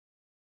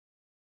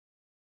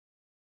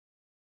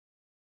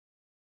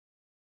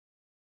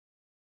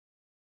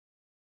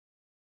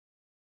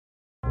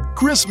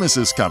Christmas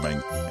is coming,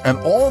 and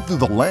all through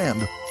the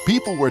land,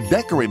 people were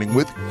decorating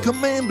with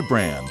Command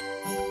brand.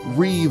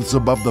 Wreaths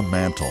above the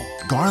mantle,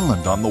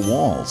 garland on the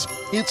walls.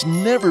 It's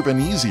never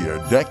been easier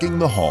decking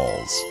the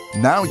halls.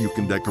 Now you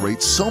can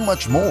decorate so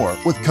much more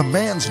with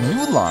Command's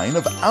new line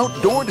of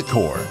outdoor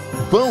decor.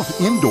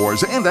 Both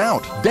indoors and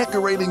out,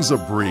 decorating's a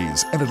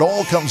breeze, and it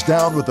all comes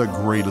down with the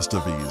greatest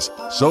of ease.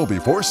 So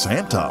before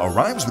Santa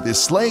arrives with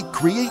his sleigh,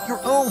 create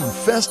your own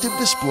festive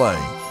display.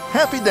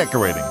 Happy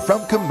decorating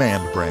from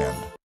Command brand.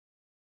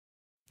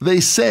 They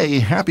say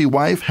happy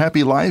wife,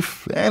 happy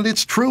life, and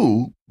it's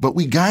true, but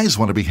we guys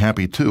want to be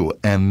happy too,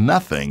 and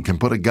nothing can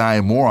put a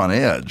guy more on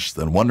edge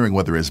than wondering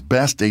whether his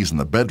best days in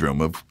the bedroom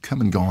have come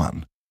and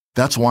gone.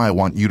 That's why I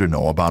want you to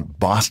know about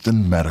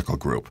Boston Medical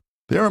Group.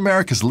 They're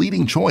America's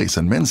leading choice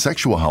in men's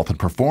sexual health and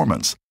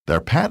performance. Their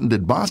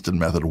patented Boston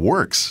method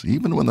works,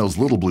 even when those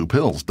little blue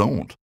pills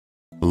don't.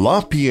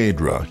 La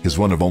Piedra is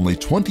one of only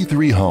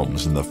 23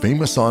 homes in the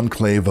famous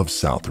enclave of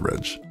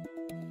Southridge.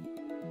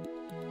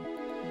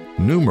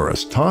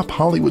 Numerous top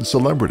Hollywood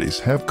celebrities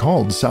have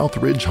called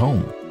Southridge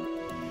home.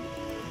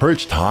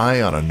 Perched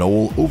high on a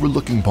knoll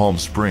overlooking Palm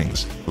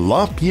Springs,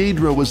 La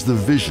Piedra was the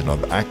vision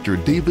of actor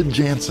David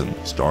Janssen,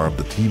 star of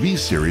the TV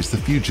series The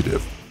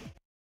Fugitive.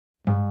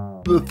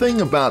 The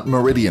thing about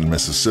Meridian,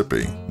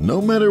 Mississippi, no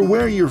matter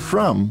where you're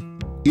from,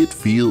 it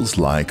feels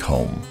like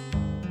home.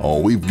 Oh,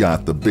 we've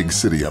got the big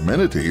city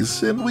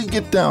amenities, and we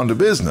get down to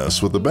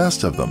business with the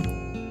best of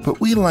them. But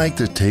we like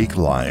to take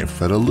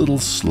life at a little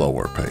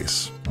slower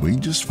pace. We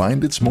just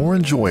find it's more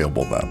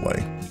enjoyable that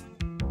way.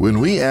 When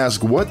we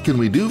ask what can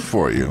we do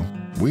for you,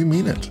 we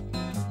mean it.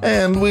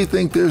 And we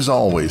think there's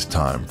always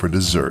time for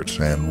dessert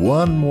and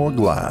one more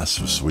glass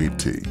of sweet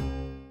tea.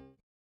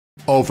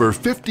 Over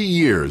 50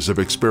 years of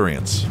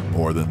experience,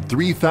 more than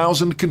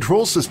 3,000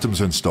 control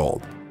systems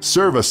installed,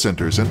 service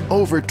centers in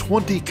over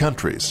 20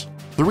 countries,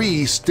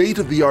 3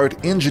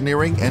 state-of-the-art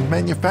engineering and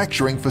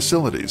manufacturing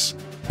facilities.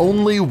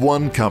 Only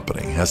one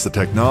company has the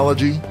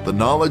technology, the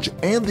knowledge,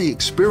 and the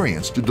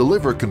experience to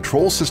deliver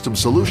control system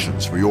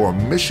solutions for your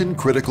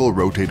mission-critical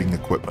rotating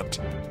equipment.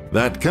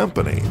 That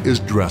company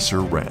is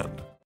Dresser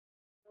Rand.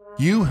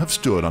 You have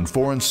stood on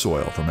foreign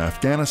soil from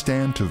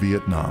Afghanistan to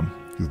Vietnam.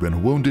 You've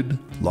been wounded,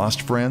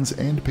 lost friends,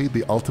 and paid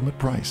the ultimate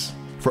price.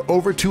 For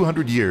over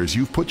 200 years,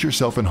 you've put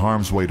yourself in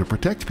harm's way to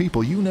protect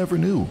people you never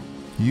knew.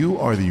 You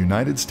are the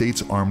United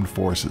States Armed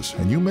Forces,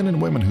 and you men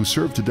and women who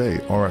serve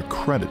today are a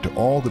credit to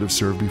all that have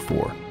served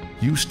before.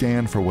 You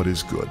stand for what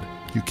is good.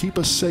 You keep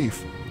us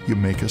safe. You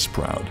make us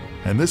proud.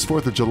 And this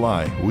 4th of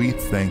July, we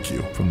thank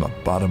you from the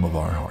bottom of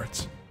our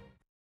hearts.